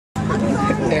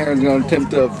Aaron's gonna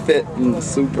attempt to fit in the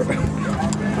Supra.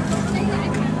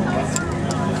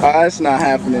 Oh, that's not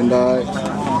happening, dog.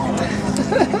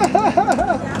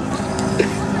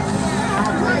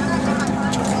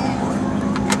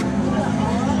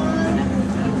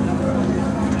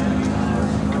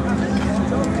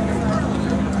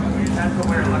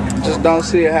 Just don't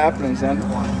see it happening, son.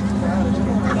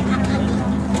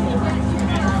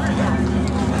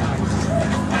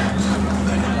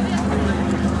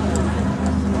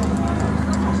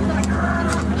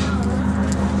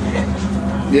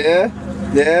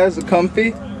 Yeah, is it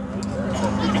comfy?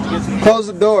 Close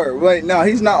the door. Wait, no,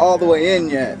 he's not all the way in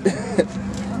yet.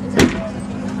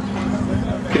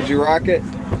 Could you rock it?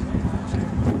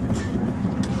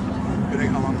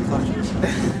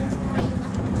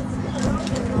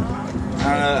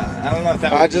 I don't know if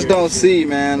that. I just don't see,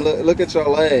 man. Look at your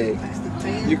leg.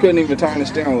 You couldn't even turn the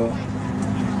steering wheel.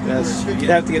 Yes, you'd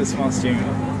have to get a small steering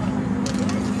wheel.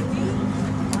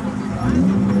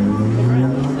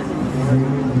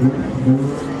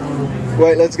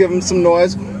 Wait, let's give him some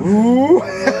noise. Ooh.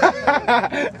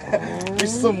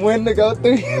 There's some wind to go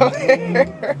through your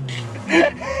hair.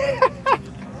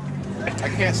 I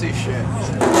can't see shit.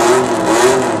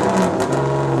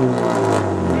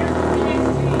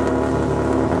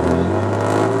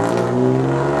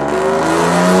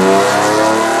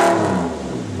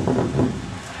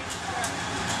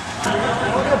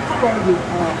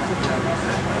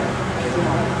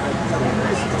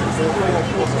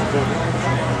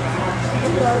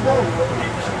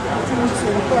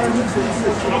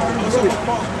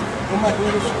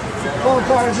 All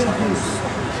cars in peace.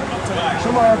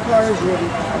 Some of our cars ready.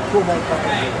 Pull my car.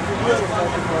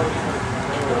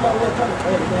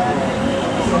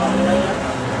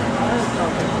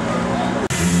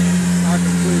 I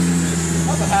completely missed it.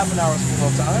 That's a half an hour's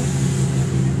full time.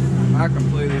 I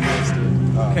completely missed it.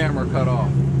 Camera cut off.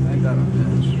 Ain't that a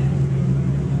bitch?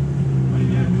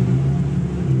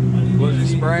 Was you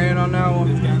spraying on that one?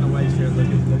 This guy in the white shirt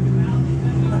looking.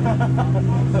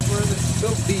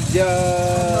 Don't be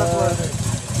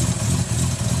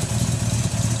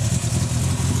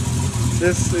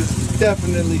This is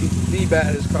definitely the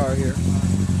baddest car here.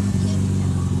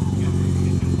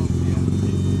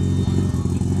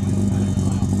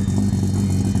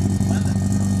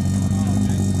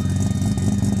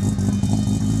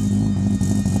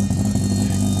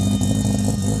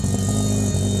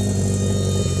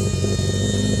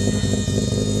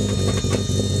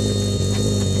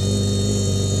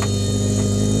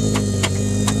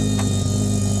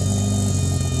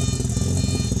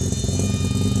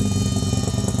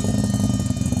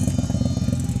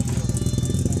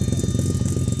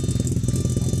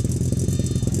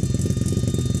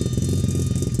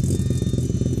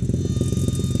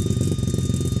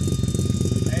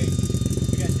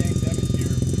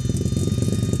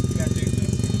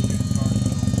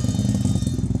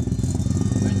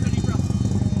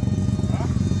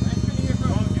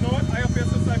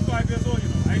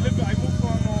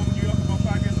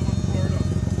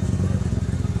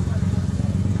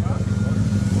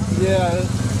 Yeah,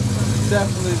 it's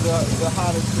definitely the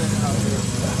hottest thing out here.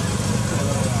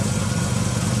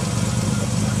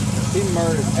 He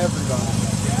murdered everybody.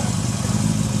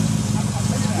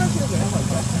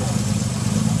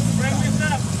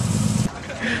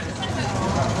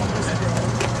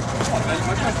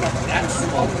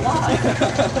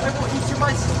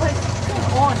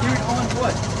 On, dude, on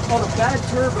what? On a bad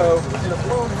turbo and a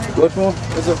blown head. Which one?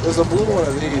 There's a blue one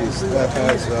of these that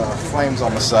has flames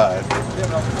on the side.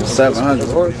 700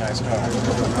 horse. Nice car.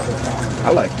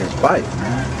 I like this bike,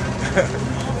 man.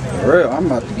 For real, I'm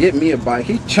about to get me a bike.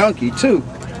 He chunky too.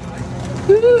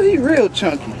 Ooh, he real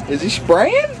chunky. Is he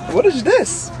spraying? What is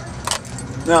this?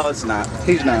 No, it's not.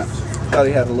 He's not. Thought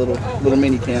he had a little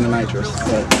mini can of nitrous.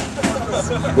 But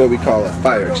what we call a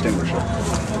fire extinguisher.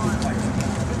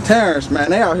 Terrence, man,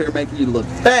 they out here making you look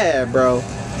bad, bro.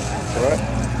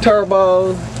 What?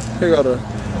 Turbo. Here go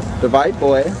the White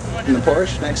boy in the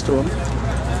Porsche next to him.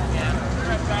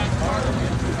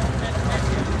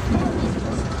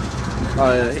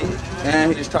 Oh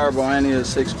yeah, he's turbo and he is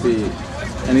 6-speed.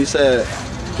 And he said,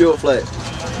 fuel flex,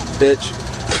 bitch.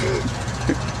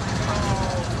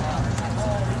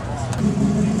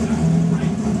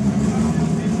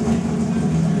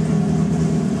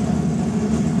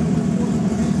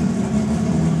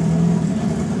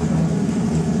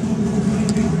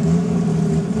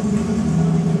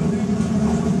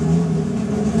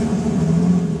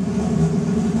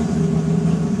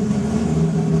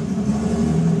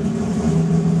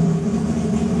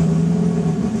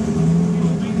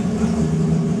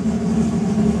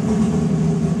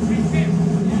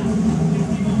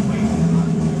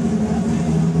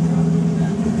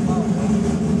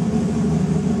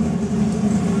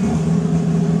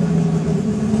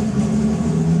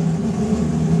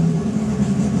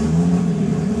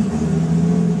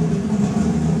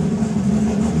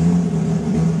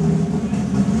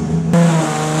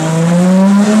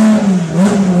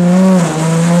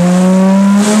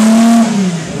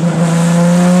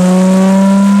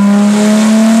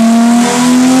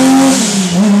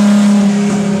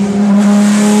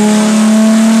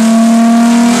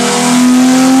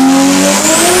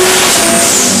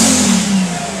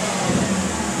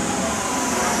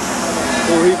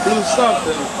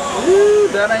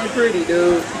 that ain't pretty,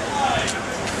 dude.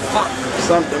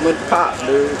 Something with pop,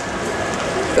 dude.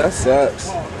 That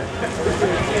sucks.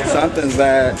 Something's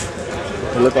bad.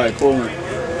 It look like coolant.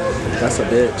 That's a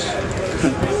bitch.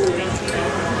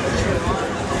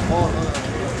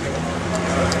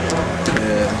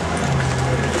 Yeah.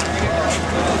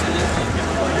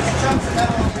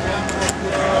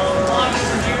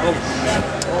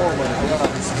 Oh my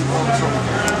God.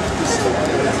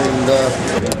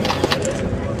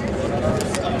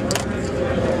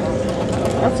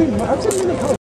 I've seen